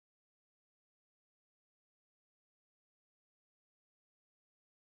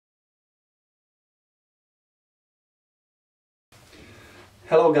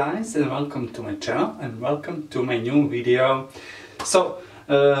Hello guys, and welcome to my channel and welcome to my new video. So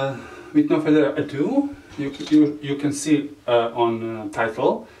with no further ado, you can see on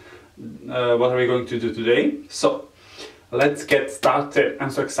title what are we going to do today. So let's get started.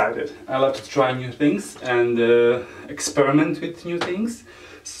 I'm so excited. I love to try new things and experiment with new things.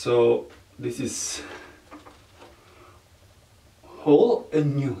 So this is whole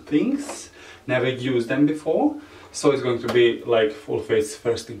new things, never used them before. So it's going to be like full face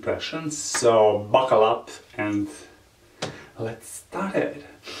first impressions, so buckle up and let's start it.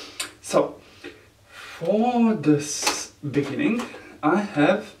 So for this beginning I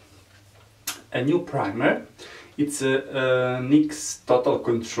have a new primer. It's a NYX Total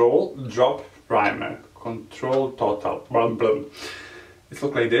Control Drop Primer. Control Total. Blah, blah. It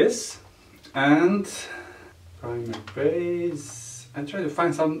looks like this. And primer base. I try to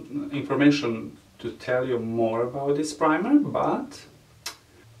find some information to tell you more about this primer, but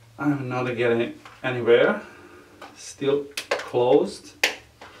I'm not getting anywhere. Still closed.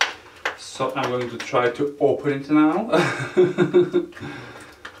 So I'm going to try to open it now.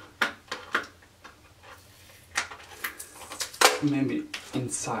 Maybe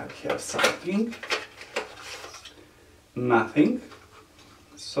inside here something. Nothing.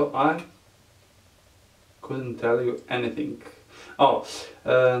 So I couldn't tell you anything. Oh,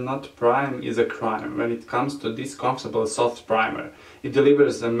 not prime is a crime. When it comes to this comfortable soft primer, it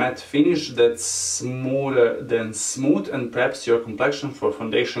delivers a matte finish that's smoother than smooth and preps your complexion for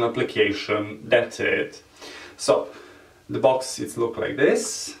foundation application. That's it. So the box it looks like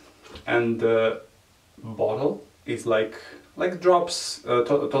this, and the bottle is like drops.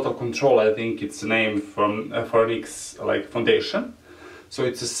 Total Control, I think it's the name from for NYX like foundation. So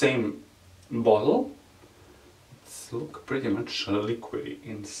it's the same bottle. Look pretty much liquidy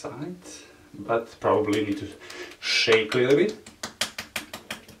inside, but probably need to shake a little bit.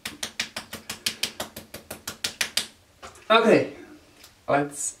 Okay,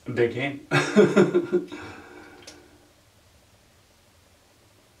 let's begin.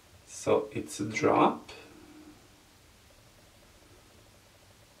 So it's a drop,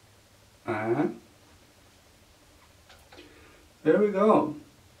 and there we go.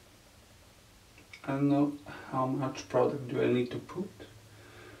 I don't know how much product do I need to put,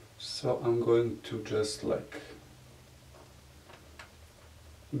 so I'm going to just like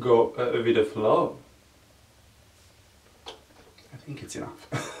go with the flow. I think it's enough.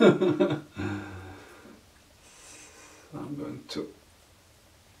 So I'm going to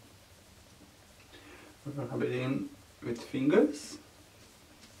rub it in with fingers.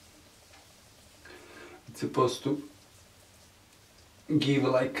 It's supposed to give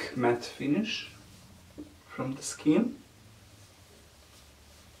like matte finish from the skin,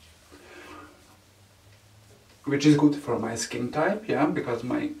 which is good for my skin type, yeah, because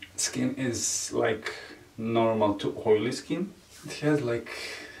my skin is like normal to oily skin. It has like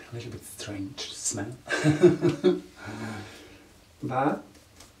a little bit strange smell. But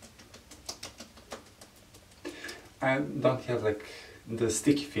I don't have like the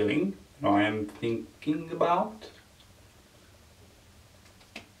sticky feeling I am thinking about.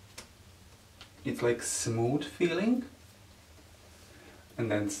 It's like smooth feeling,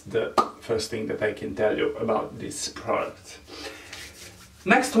 and that's the first thing that I can tell you about this product.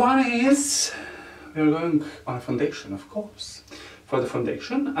 Next one is we're going on a foundation, of course. For the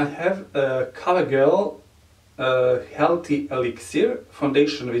foundation I have a CoverGirl Healthy Elixir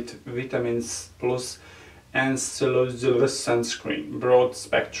foundation with vitamins plus and cellulose sunscreen, broad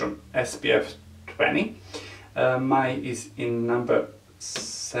spectrum, SPF 20. Mine is in number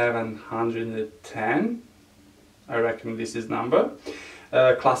 710, I reckon this is number.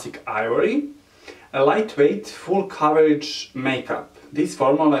 Classic ivory. A lightweight, full coverage makeup. This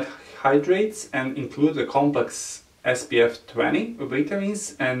formula hydrates and includes a complex SPF 20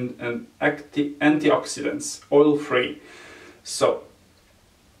 vitamins and antioxidants, oil-free. So,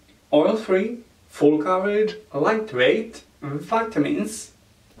 oil-free, full coverage, lightweight, vitamins.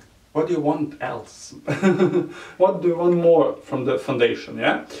 What do you want else? What do you want more from the foundation,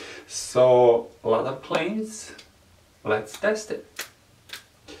 yeah? So, a lot of claims. Let's test it.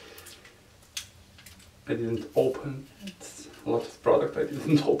 I didn't open it. A lot of product I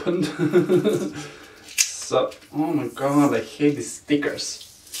didn't open. So, oh my god, I hate these stickers.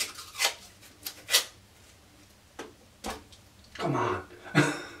 Come on.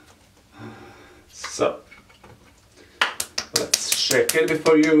 So, let's shake it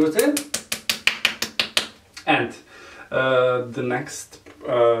before you use it. And the next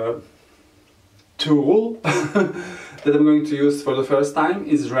tool that I'm going to use for the first time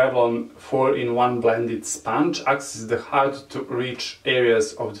is Revlon 4-in-1 blended sponge. Accesses the hard to reach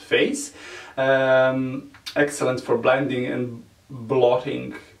areas of the face. Excellent for blending and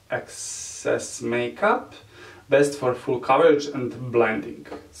blotting excess makeup. Best for full coverage and blending.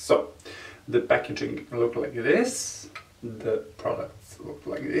 So the packaging look like this. The products look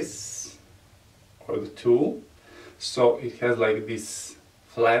like this, or the tool. So it has like this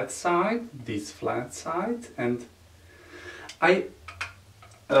flat side, and I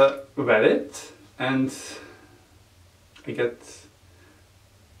wet it, and I get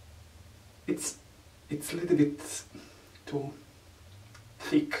it's a little bit too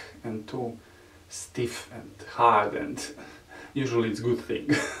thick and too stiff and hard, and usually it's a good thing.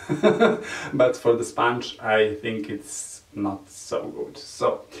 But for the sponge I think it's not so good.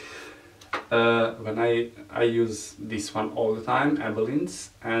 So when I use this one all the time, Evelyn's,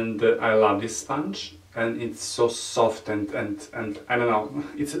 and I love this sponge, and it's so soft and I don't know,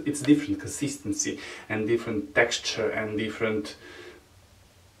 it's different consistency and different texture and different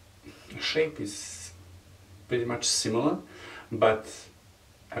shape is pretty much similar, but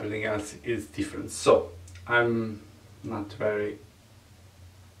everything else is different. So I'm not very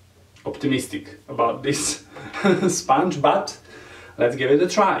optimistic about this sponge, but let's give it a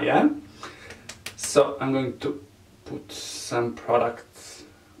try, yeah? So I'm going to put some products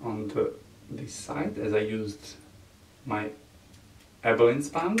on this side, as I used my Evelyn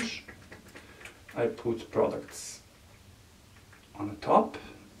sponge. I put products on the top.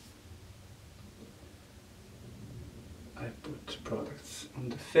 I put products on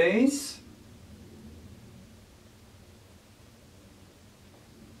the face.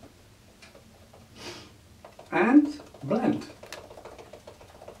 And blend.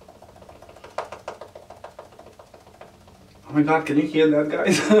 Oh my god, can you hear that,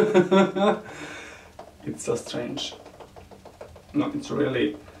 guys? It's so strange. No, it's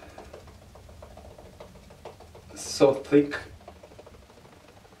really so thick.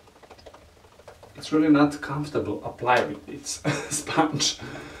 It's really not comfortable applying this sponge.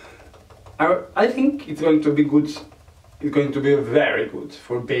 I think it's going to be good. It's going to be very good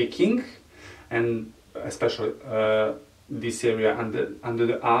for baking, and especially this area under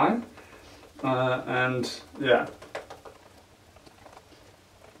the eye, and yeah.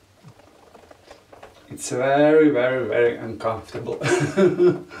 It's very, very, very uncomfortable.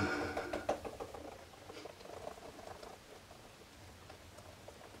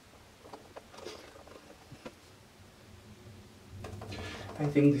 I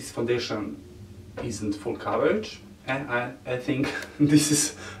think this foundation isn't full coverage, and I think this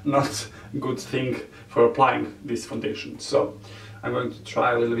is not a good thing for applying this foundation. So I'm going to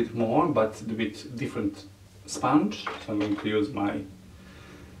try a little bit more, but with different sponge. So I'm going to use my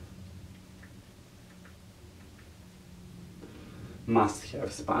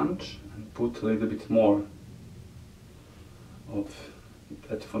must-have sponge and put a little bit more of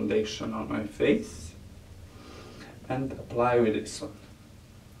that foundation on my face and apply with this one.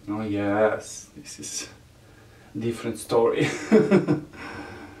 Oh yes, this is a different story.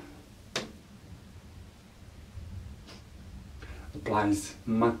 Applies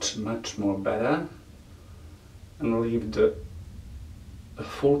much more better and leave the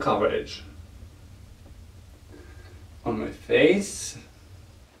full coverage on my face.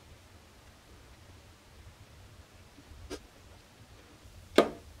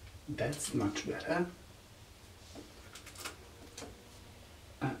 That's much better.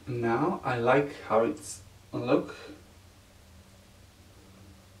 Now I like how it's look.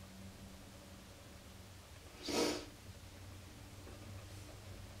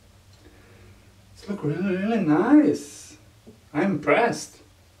 It's look really nice. I'm impressed.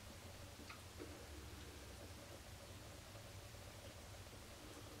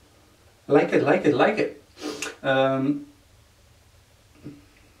 Like it.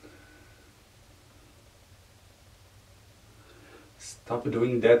 Stop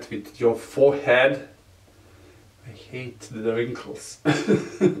doing that with your forehead. I hate the wrinkles.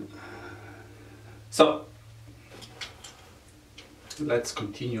 So, let's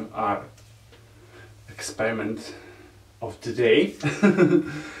continue our experiment of the day.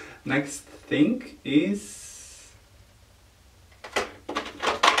 Next thing is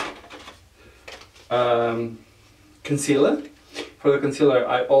concealer. For the concealer,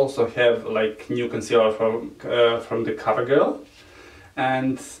 I also have like new concealer from the CoverGirl,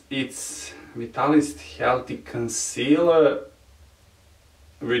 and it's Vitalist Healthy Concealer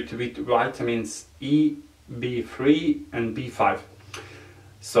with vitamins E, B3 and B5.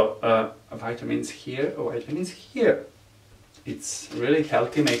 So vitamins here, vitamins here. It's really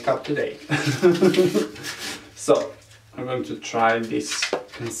healthy makeup today. So I'm going to try this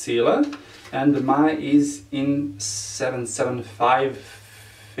concealer, and mine is in 775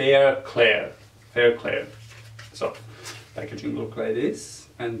 Fair Clear. So packaging look like this,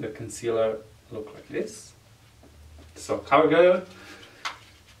 and the concealer look like this. So CoverGirl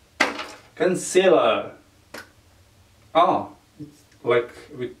concealer. Oh, it's like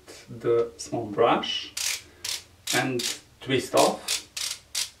with the small brush and twist off,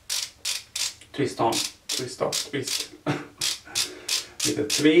 twist on, twist off, twist. With a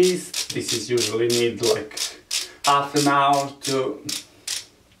twist, this is usually need like half an hour to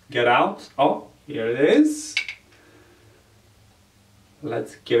get out. Oh, here it is.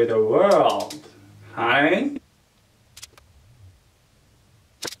 Let's give it a whirl. Hi.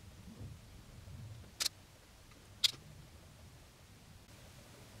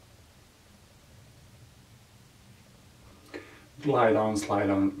 Slide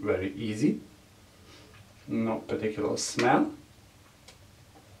on, very easy. No particular smell.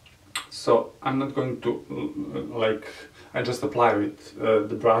 So I'm not going to I just apply with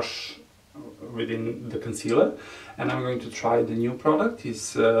the brush within the concealer, and I'm going to try the new product.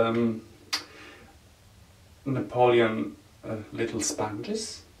 Is Napoleon little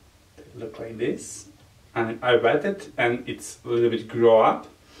sponges. They look like this, and I wet it and it's a little bit grow up.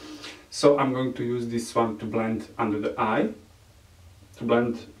 So I'm going to use this one to blend under the eye, to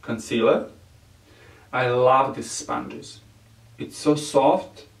blend concealer. I love these sponges. It's so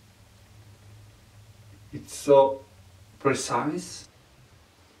soft. It's so precise.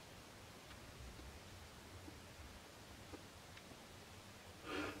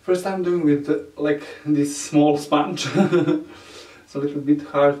 First I'm doing with like this small sponge. It's a little bit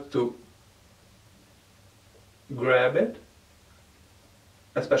hard to grab it,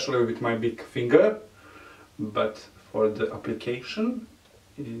 especially with my big finger, but for the application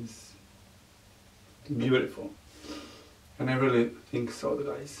it is beautiful. And I really think so,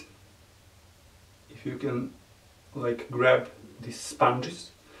 guys. If you can like grab these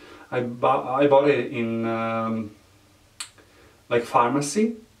sponges, I bought it in like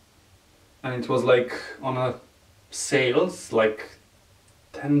pharmacy, and it was like on a sales, like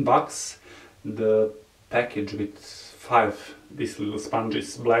 10 bucks the package with 5 these little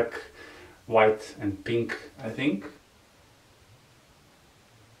sponges, black, white and pink, I think.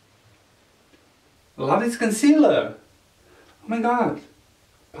 Love this concealer. Oh my god.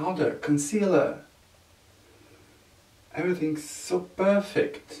 Powder, concealer. Everything's so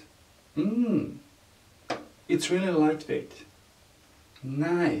perfect. It's really lightweight.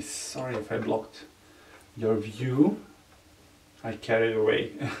 Nice. Sorry if I blocked your view. I carried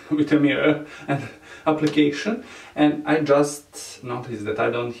away with a mirror and application, and I just noticed that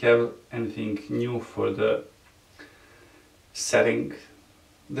I don't have anything new for the setting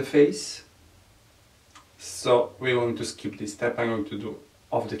the face. So we're going to skip this step. I'm going to do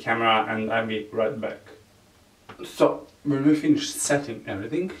off the camera and I'll be right back. So when we finished setting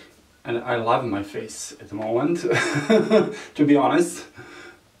everything, and I love my face at the moment, to be honest,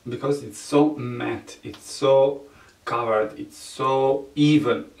 because it's so matte, it's so covered, it's so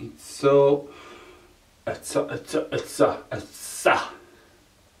even, it's so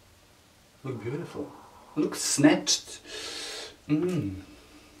look beautiful, look snatched.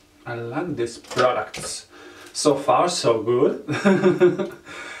 I like these products. So far so good.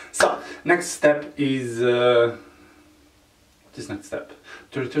 So next step is this next step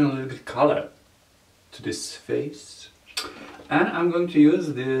to return a little bit color to this face, and I'm going to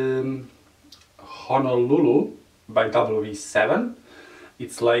use the Honolulu by W7.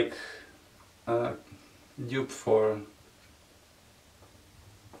 It's like a dupe for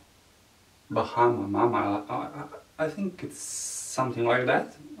Bahama Mama. I think it's something like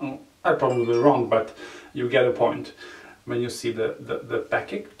that. Oh, I'm probably wrong, but you get a point when you see the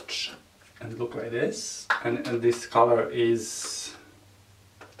package, and look like this, and this color is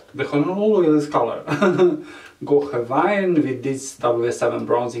the Honolulu is color. Go Hawaiian with this W7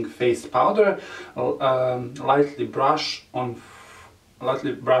 bronzing face powder. Lightly brush on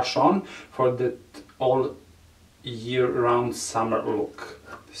for the all year round summer look.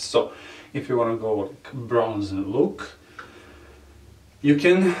 So if you want to go like bronze look, you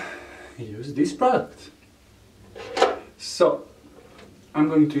can use this product. So I'm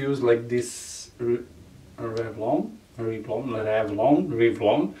going to use like this Revlon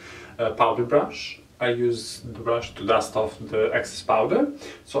powder brush. I use the brush to dust off the excess powder.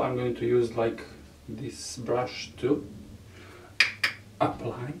 So I'm going to use like this brush to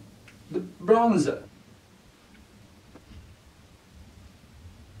apply the bronzer.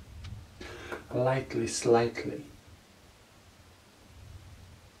 Lightly, slightly.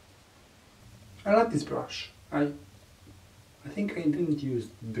 I like this brush. I I think I didn't use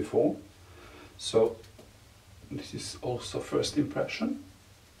it before, so this is also first impression,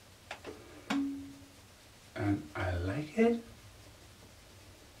 and I like it.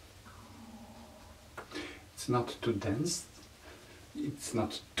 It's not too dense, it's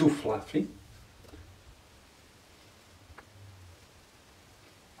not too fluffy.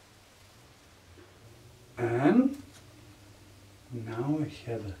 And now we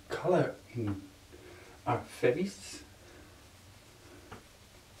have a color in our face.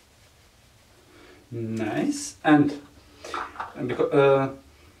 Nice, and because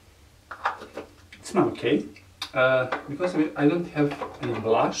it smells okay. Because I don't have any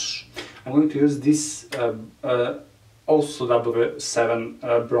blush, I'm going to use this also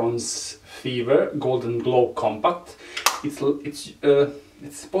W7 Bronze Fever Golden Glow Compact. It's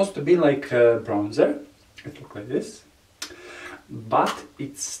supposed to be like a bronzer. It looks like this, but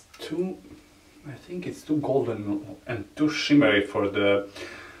it's too, I think it's too golden and too shimmery for the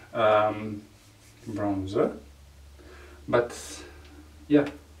bronzer. But yeah,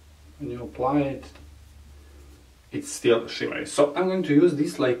 when you apply it, it's still shimmery. So I'm going to use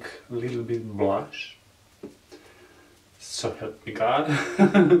this like a little bit blush. So help me God.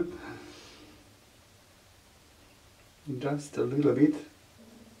 Just a little bit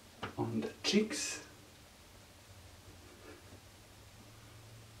on the cheeks.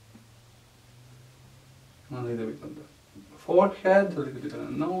 A little bit on the forehead, a little bit on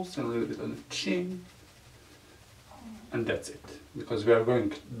the nose, and a little bit on the chin. And that's it. Because we are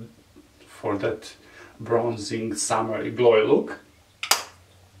going for that bronzing, summery, glowy look.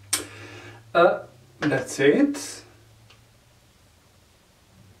 That's it.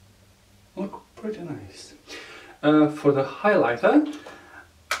 Look pretty nice. For the highlighter,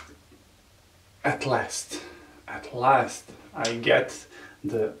 at last I get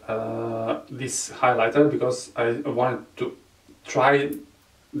the this highlighter, because I wanted to try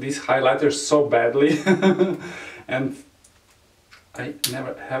this highlighter so badly and I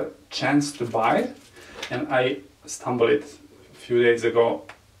never had a chance to buy it, and I stumbled it a few days ago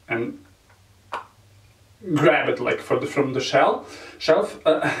and grabbed it like from the shelf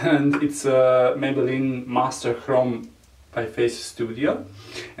and it's Maybelline Master Chrome by Face Studio,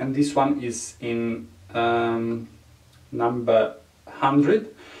 and this one is in number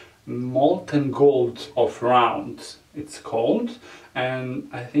 100, Molten Gold of Round it's called, and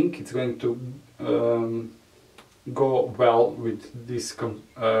I think it's going to go well with this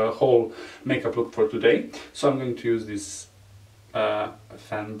whole makeup look for today. So I'm going to use this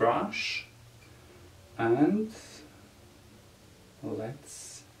fan brush, and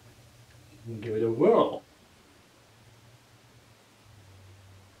let's give it a whirl.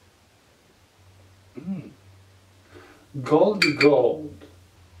 Goldy gold.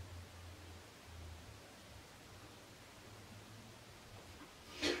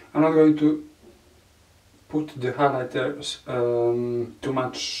 I'm not going to put the highlighters too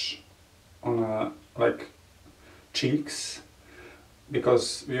much on like cheeks,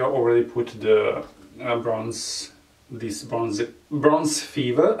 because we already put the bronze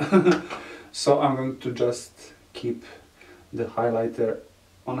fever. So I'm going to just keep the highlighter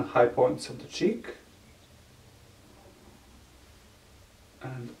on the high points of the cheek.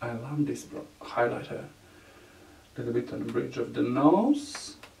 And I love this highlighter. A little bit on the bridge of the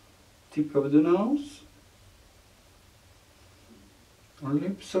nose, tip of the nose,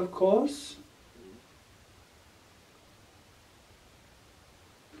 lips of course,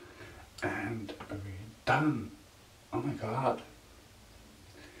 and we're done. Oh my god,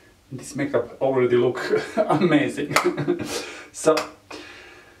 this makeup already look amazing. So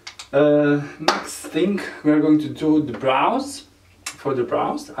next thing we're going to do the brows. For the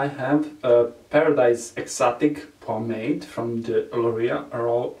brows I have a Paradise Exotic pomade from the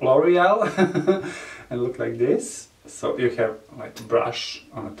L'Oreal and look like this. So you have like a brush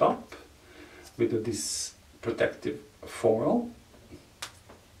on the top with this protective foil.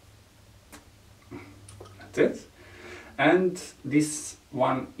 That's it. And this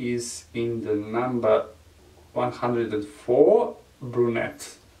one is in the number 104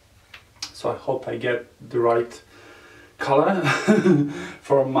 brunette. So I hope I get the right color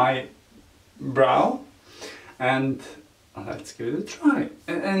for my brow, and let's give it a try.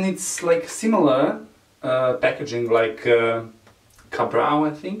 And it's like similar packaging like Cabral,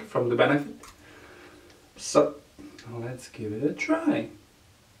 I think, from the Benefit. So let's give it a try.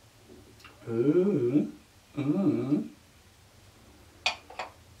 Ooh, ooh.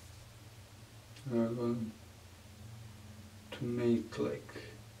 We're going to make like,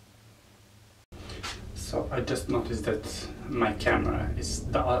 So I just noticed that my camera is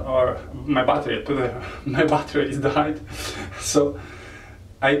or my battery my battery is died. So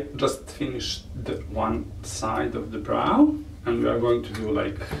I just finished the one side of the brow, and we are going to do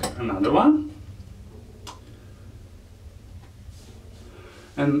like another one.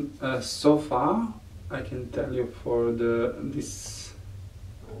 And so far I can tell you for this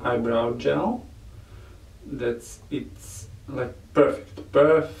eyebrow gel that it's like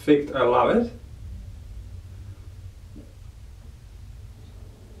perfect, I love it.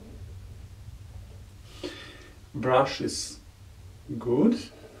 Brush is good,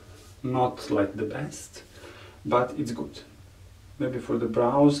 not like the best, but it's good. Maybe for the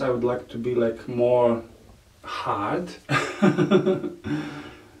brows I would like to be like more hard.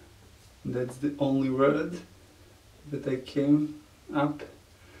 That's the only word that I came up.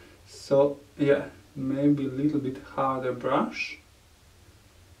 So yeah, maybe a little bit harder brush,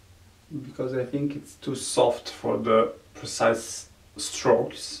 because I think it's too soft for the precise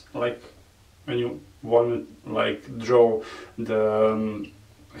strokes, like when you want to like draw the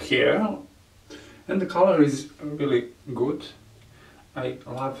hair. And the color is really good. I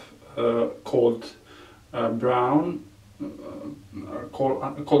love cold brown,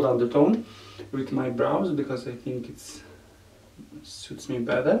 cold undertone with my brows, because I think it suits me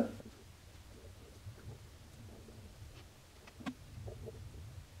better.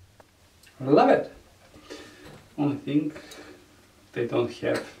 I love it. Only thing they don't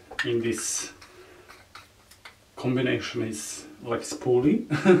have in this combination is like spoolie,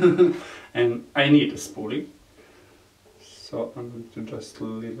 and I need a spoolie. So I'm going to just a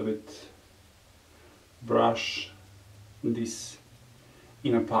little bit brush this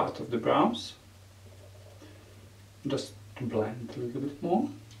inner part of the brows, just to blend a little bit more,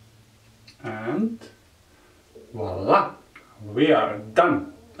 and voila, we are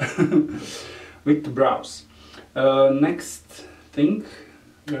done with the brows. Next thing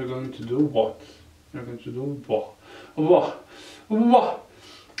we're going to do what? We're going to do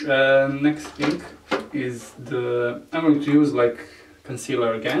next thing is I'm going to use like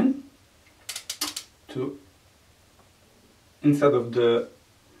concealer again, to instead of the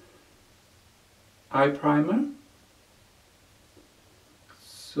eye primer.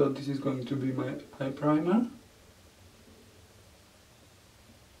 So this is going to be my eye primer.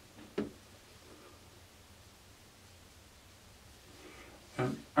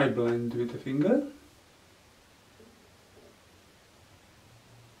 And I blend with a finger.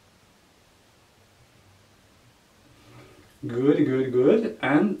 Good.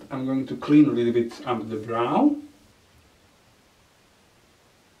 And I'm going to clean a little bit up the brow.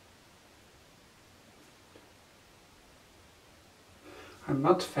 I'm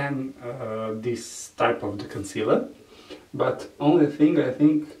not fan this type of the concealer, but only thing I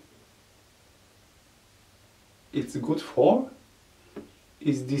think it's good for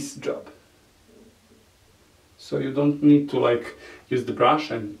is this job. So you don't need to like use the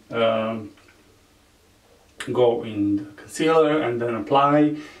brush and go in the concealer and then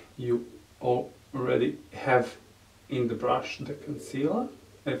apply. You already have in the brush the concealer.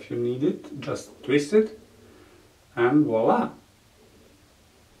 If you need it, just twist it and voila.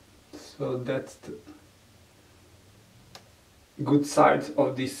 So that's the good side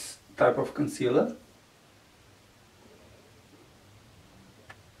of this type of concealer.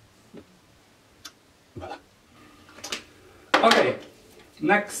 Voila. Okay,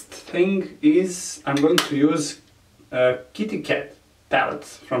 next thing is I'm going to use a Kitty Cat palette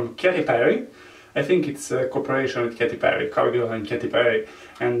from Katy Perry. I think it's a cooperation with Katy Perry, Cowgirl and Katy Perry,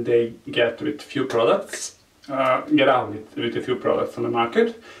 and they get with few products, get out with a few products on the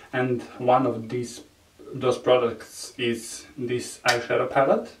market, and one of those products is this eyeshadow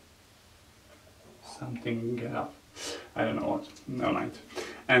palette. Something get out, I don't know what, no mind.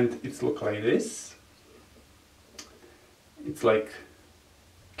 And it's look like this. It's like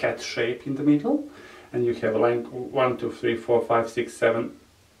cat shape in the middle, and you have like 1, 2, 3, 4, 5, 6, 7,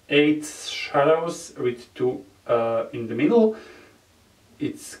 8 shadows with 2 in the middle.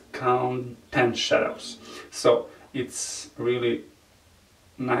 It's count 10 shadows. So it's really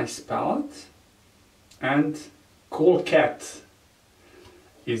nice palette, and Cool Cat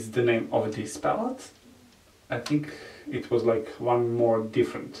is the name of this palette. I think it was like one more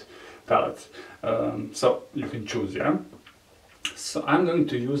different palette, so you can choose, yeah. So I'm going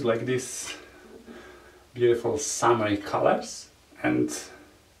to use like this beautiful summery colors and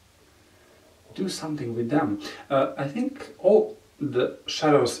do something with them. I think all the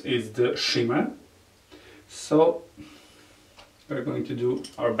shadows is the shimmer, so we're going to do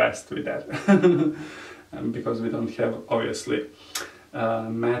our best with that. Because we don't have obviously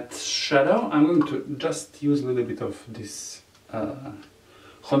matte shadow. I'm going to just use a little bit of this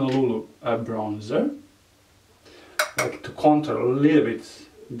Honolulu bronzer, like to contour a little bit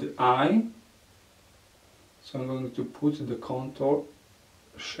the eye. So I'm going to put the contour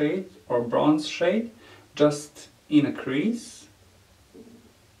shade or bronze shade just in a crease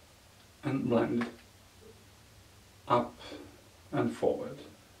and blend it up and forward.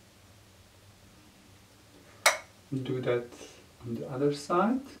 Do that on the other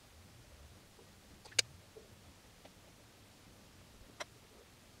side.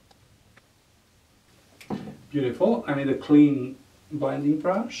 Beautiful. I need a clean blending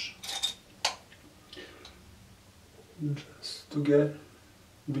brush just to get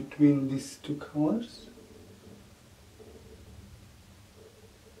between these two colors.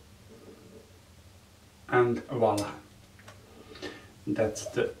 And voila! That's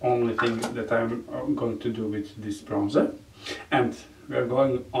the only thing that I'm going to do with this bronzer. And we're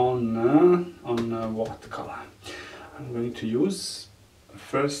going on what color? I'm going to use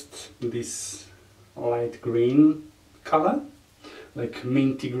first this light green color, like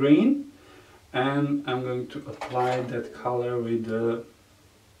minty green, and I'm going to apply that color with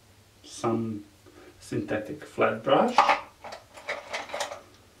some synthetic flat brush.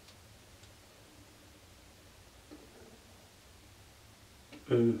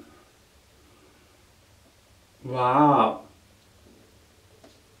 Wow!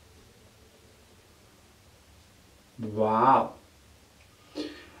 Wow!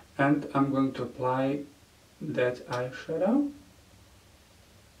 And I'm going to apply that eyeshadow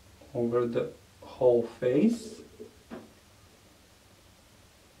over the whole face.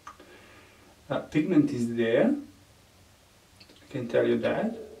 Pigment is there, I can tell you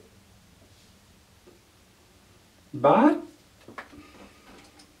that, but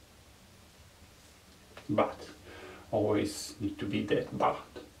always need to be that but.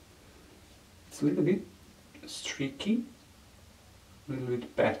 It's a little bit streaky, a little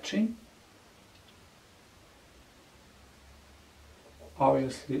bit patchy.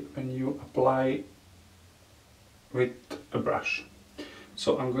 Obviously when you apply with a brush.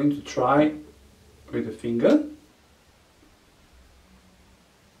 So I'm going to try with a finger.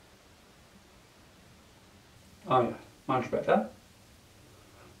 Oh yeah, much better.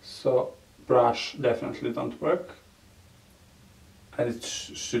 So brush definitely don't work as it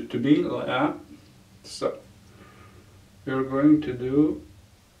should to be. So we're going to do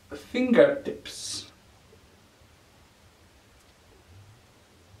fingertips.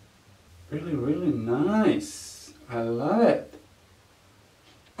 Really, really nice. I love it.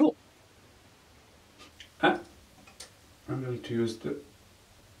 Cool. I'm going to use the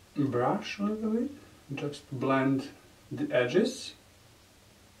brush a little bit, just to blend the edges,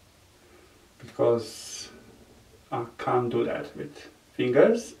 because I can't do that with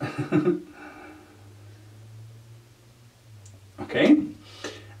fingers. Okay,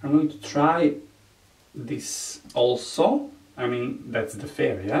 I'm going to try this also. I mean, that's the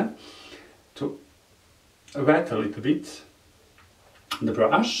fair, yeah? To wet a little bit the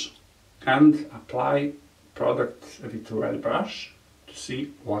brush and apply product with a wet brush to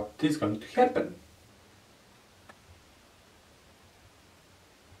see what is going to happen.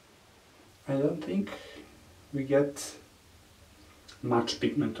 I don't think we get much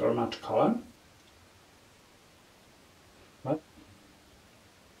pigment or much color, but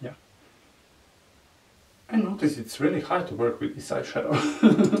yeah. I notice it's really hard to work with this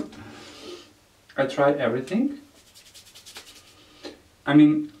eyeshadow. I tried everything. I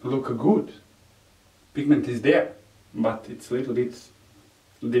mean, look good. Pigment is there, but it's a little bit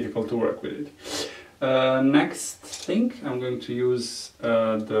difficult to work with it. Next thing, I'm going to use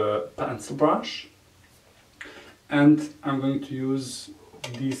the pencil brush, and I'm going to use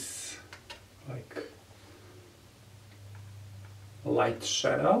this like light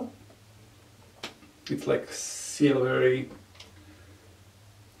shadow. It's like silvery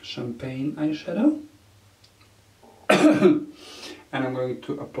champagne eyeshadow. And I'm going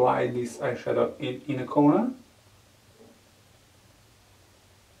to apply this eyeshadow in a corner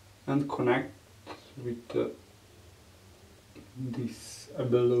and connect with this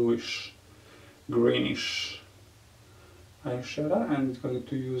bluish greenish eyeshadow, and it's going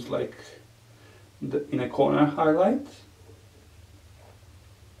to use like the inner corner highlight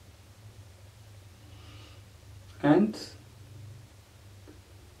and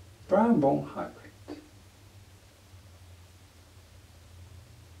brow bone highlight.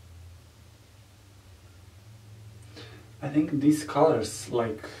 I think these colors,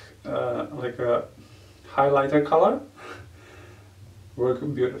 like a highlighter color, work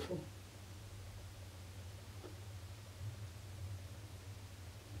beautiful.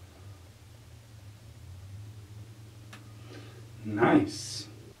 Nice.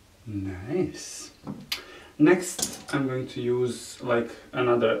 Nice. Next I'm going to use like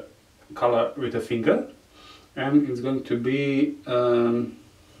another color with a finger, and it's going to be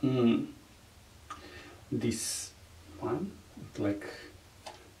this one, like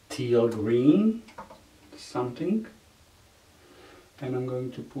teal green something, and I'm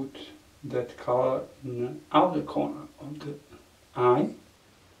going to put that color in the outer corner of the eye.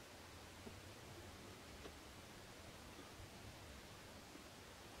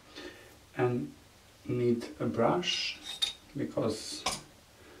 And need a brush because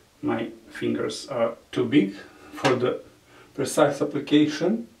my fingers are too big for the precise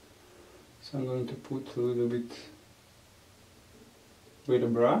application, so I'm going to put a little bit with a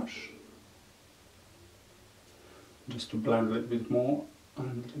brush just to blend a little bit more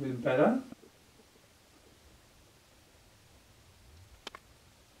and a little bit better.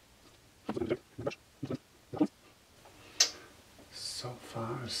 So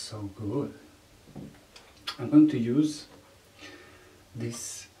far so good. I'm going to use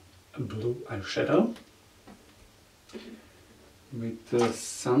this blue eyeshadow with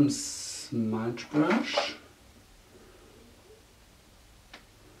some smudge brush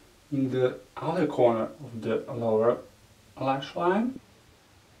in the outer corner of the lower lash line.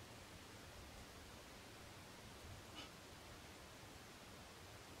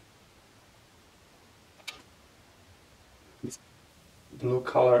 This blue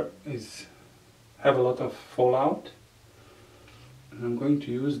color have a lot of fallout, and I'm going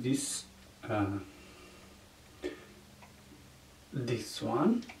to use this this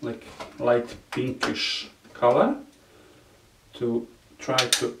one, like light pinkish color, to try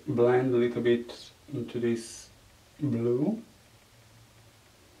to blend a little bit into this blue,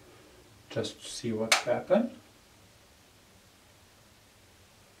 just to see what happens.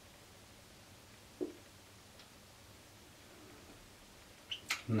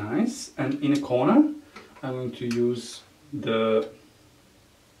 Nice. And in a corner I'm going to use this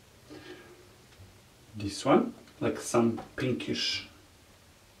one, like some pinkish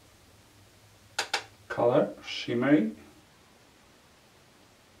color, shimmery.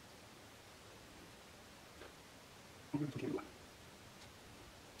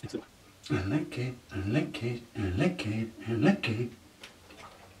 I like it, I like it, I like it, I like it.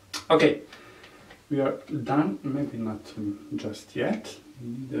 Okay, we are done, maybe not just yet. We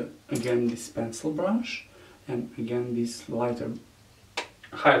need again this pencil brush and again this lighter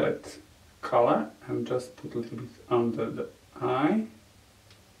highlight color, and just put a little bit under the eye.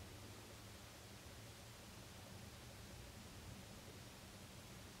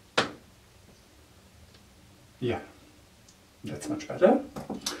 Yeah, that's much better.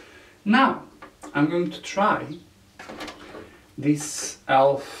 Now I'm going to try this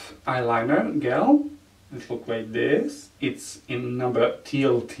e.l.f. eyeliner gel. It looks like this. It's in number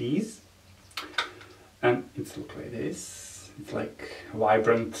TLTs, and it looks like this. It's like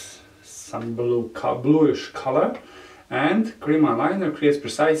vibrant, some bluish color, and cream eyeliner creates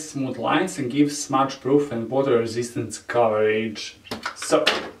precise, smooth lines and gives smudge-proof and water-resistant coverage. So,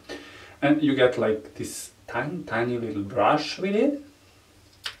 and you get like this tiny little brush with it.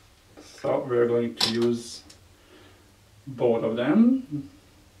 So we're going to use both of them.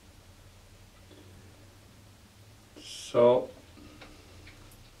 So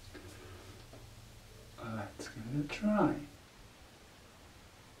let's give it a try.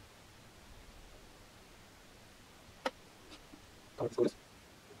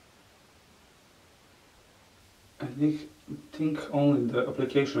 I think only the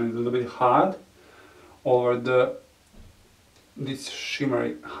application is a little bit hard over this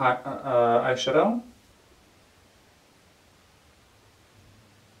shimmery eyeshadow.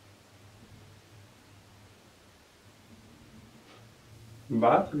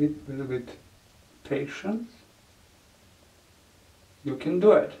 But with a little bit patience, you can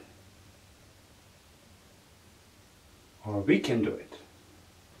do it. Or we can do it.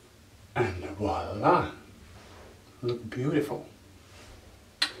 And voila! Look beautiful.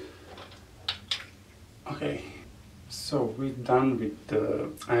 Okay, so we're done with the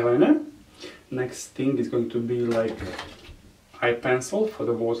eyeliner. Next thing is going to be like eye pencil for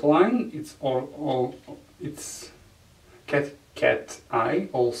the waterline. It's it's cat eye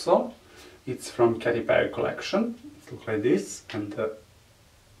also. It's from Katy Perry collection. It looks like this, and the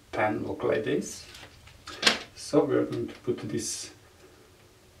pen looks like this. So we're going to put this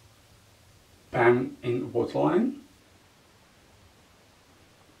pen in waterline.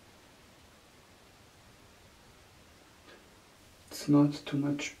 It's not too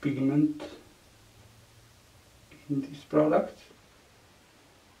much pigment in this product.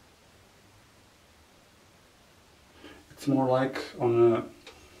 It's more like on a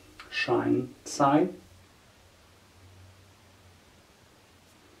shine side.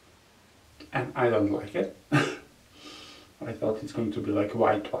 And I don't like it. I thought it's going to be like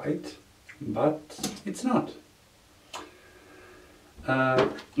white, but it's not.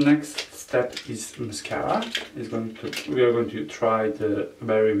 Next step is mascara. We are going to try the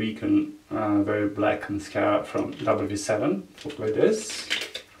very vegan, very black mascara from W7. It looks like this,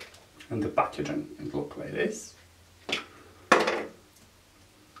 and the packaging it looks like this.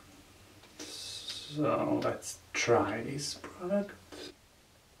 So let's try this product.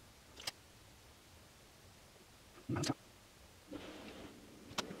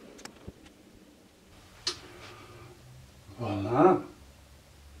 Voila!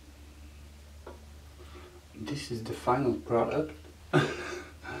 This is the final product. I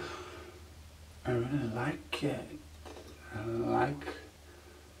really like it. I like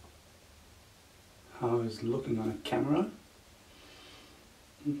how it's looking on a camera.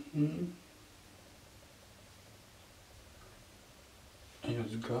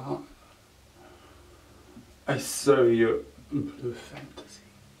 It's got... I serve you blue fantasy.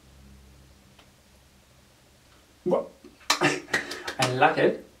 Well, I like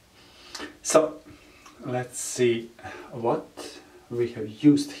it. So let's see what we have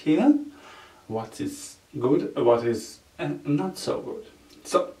used here, what is good, what is not so good.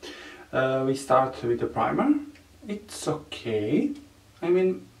 So we start with the primer. It's okay. I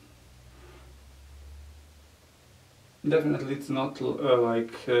mean, definitely it's not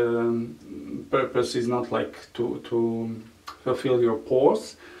purpose is not like to fulfill your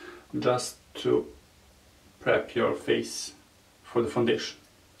pores, just to prep your face for the foundation.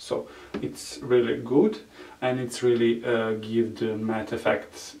 So it's really good, and it's really give the matte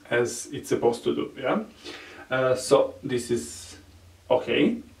effect as it's supposed to do. Yeah. So this is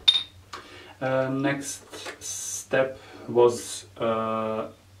okay. Next step was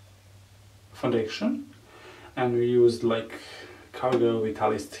foundation, and we used like Cargo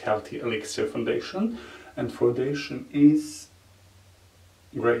Vitalist Healthy Elixir foundation, and foundation is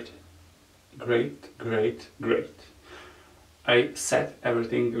great. Great. I set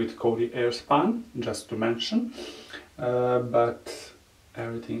everything with Cody Airspan, just to mention, but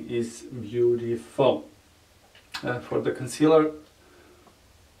everything is beautiful. For the concealer,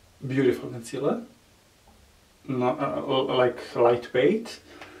 beautiful concealer, not like lightweight.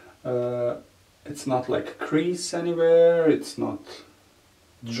 It's not like crease anywhere, it's not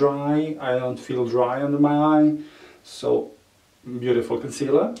dry, I don't feel dry under my eye, so beautiful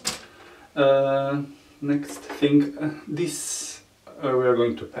concealer. Next thing, this we are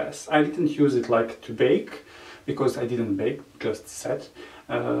going to pass. I didn't use it like to bake, because I didn't bake, just set.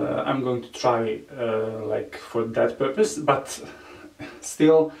 I'm going to try like for that purpose, but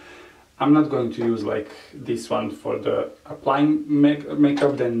still I'm not going to use like this one for the applying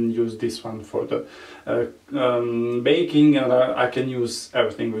makeup, then use this one for the baking, and I can use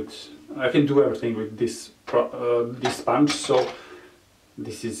everything with, I can do everything with this this sponge, so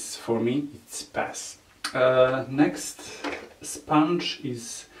this is, for me, it's pass. Next sponge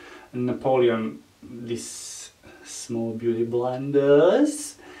is Napoleon, these small beauty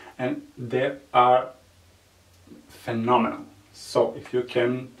blenders, and they are phenomenal. So if you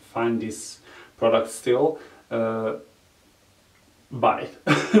can find this product still, buy it.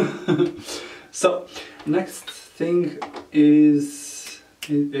 So next thing is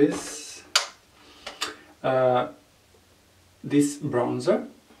this bronzer.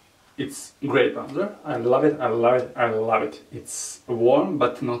 It's great bronzer. I love it. It's warm,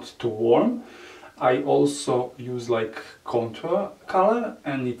 but not too warm. I also use like contour color,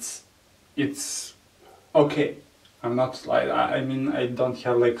 and it's okay. I'm not like, I mean, I don't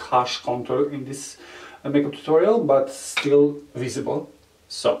have like harsh contour in this makeup tutorial, but still visible.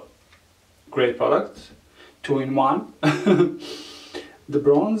 So great product, 2-in-1. The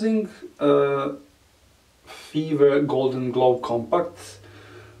bronzing Fever Golden Glow Compact.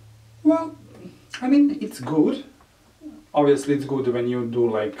 Well, I mean, it's good. Obviously it's good when you do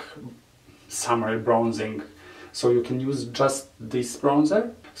like summer bronzing, so you can use just this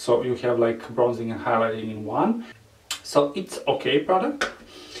bronzer, so you have like bronzing and highlighting in one. So it's okay product.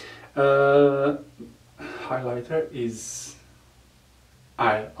 Highlighter is,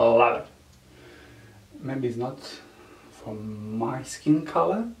 I love it. Maybe it's not for my skin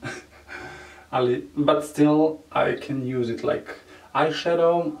color, but still I can use it like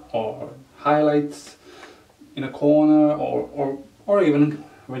eyeshadow or highlights in a corner, or even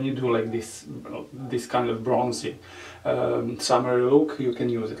when you do like this kind of bronzy summery look, you can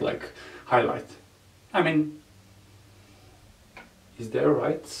use it like highlight. I mean, is there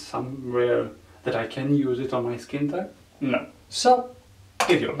right somewhere that I can use it on my skin type? No. So,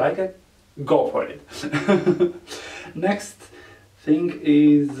 if you like it, go for it. Next thing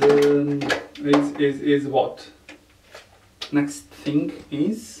is what? Next thing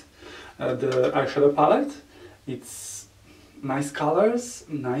is the eyeshadow palette. It's nice colors,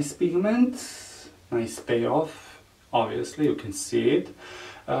 nice pigment, nice payoff. Obviously, you can see it.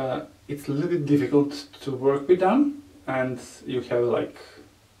 It's a little bit difficult to work with them, and you have like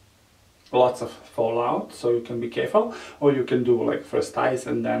lots of fallout, so you can be careful, or you can do like first eyes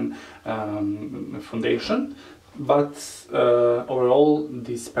and then foundation. But overall,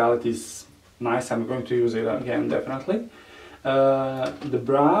 this palette is nice. I'm going to use it again, definitely. The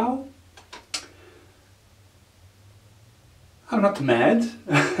brow, I'm not mad.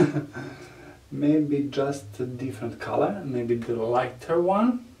 Maybe just a different color, maybe the lighter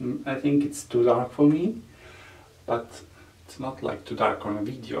one. I think it's too dark for me, but it's not like too dark on a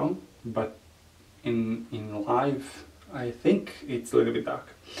video, but in live I think it's a little bit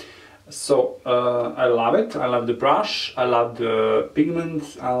dark. So I love it. I love the brush, I love the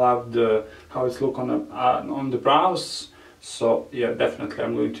pigment, I love the how it's look on the brows. So yeah, definitely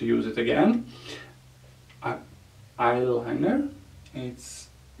I'm going to use it again. Eyeliner, it's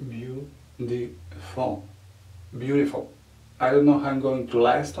beautiful, beautiful. I don't know how I'm going to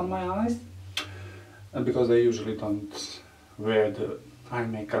last on my eyes, because I usually don't wear the eye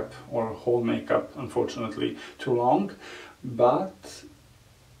makeup or whole makeup, unfortunately, too long. But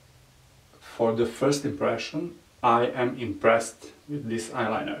for the first impression, I am impressed with this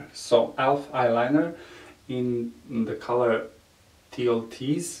eyeliner. So e.l.f. eyeliner in the color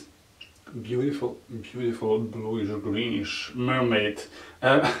TLTs. Beautiful, beautiful bluish, greenish, mermaid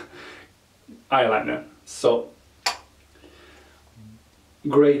eyeliner. So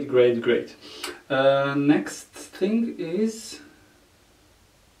great, great, great. Next thing is,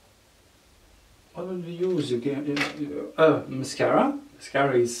 what will we use again? Mascara.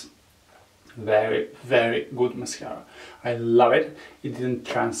 Mascara is very, very good mascara. I love it. It didn't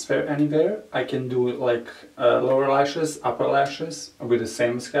transfer anywhere. I can do like lower lashes, upper lashes with the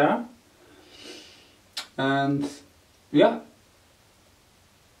same mascara. And yeah,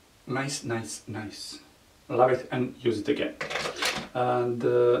 nice, nice, nice. Love it and use it again. And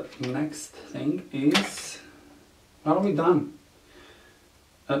the next thing is, are we done?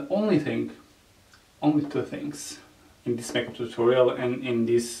 Only two things in this makeup tutorial and in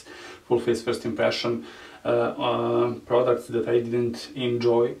this full face first impression products that I didn't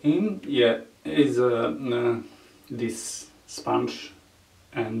enjoy is this sponge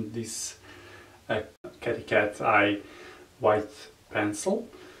and this Kitty Cat Eye white pencil.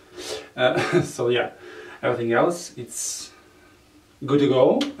 So yeah, everything else it's good to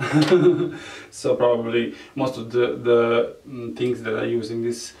go. So probably most of the things that I use in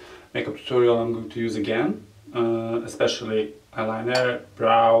this makeup tutorial I'm going to use again, especially eyeliner,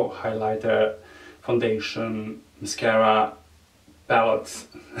 brow, highlighter, foundation, mascara, palette.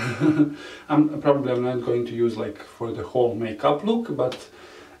 I'm probably not going to use like for the whole makeup look, but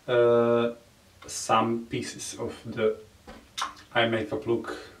some pieces of the eye makeup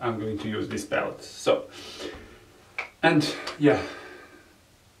look I'm going to use this palette. So, and yeah,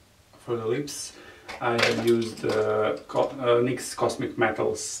 for the lips I have used NYX Cosmic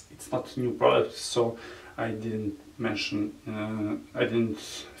Metals. It's not a new product, so I didn't mention, I didn't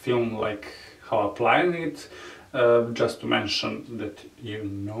film like how applying it, just to mention that you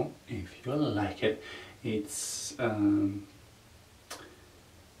know if you like it. It's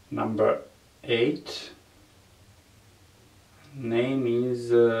number 8, name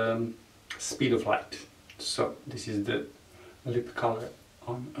is Speed of Light. So this is the lip color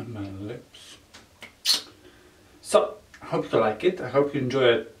on my lips. So I hope you like it, I hope you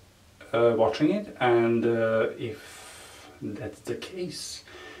enjoyed watching it, and if that's the case,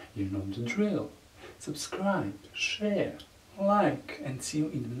 you know the drill. Subscribe, share, like, and see you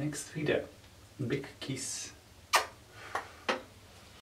in the next video. Big kiss.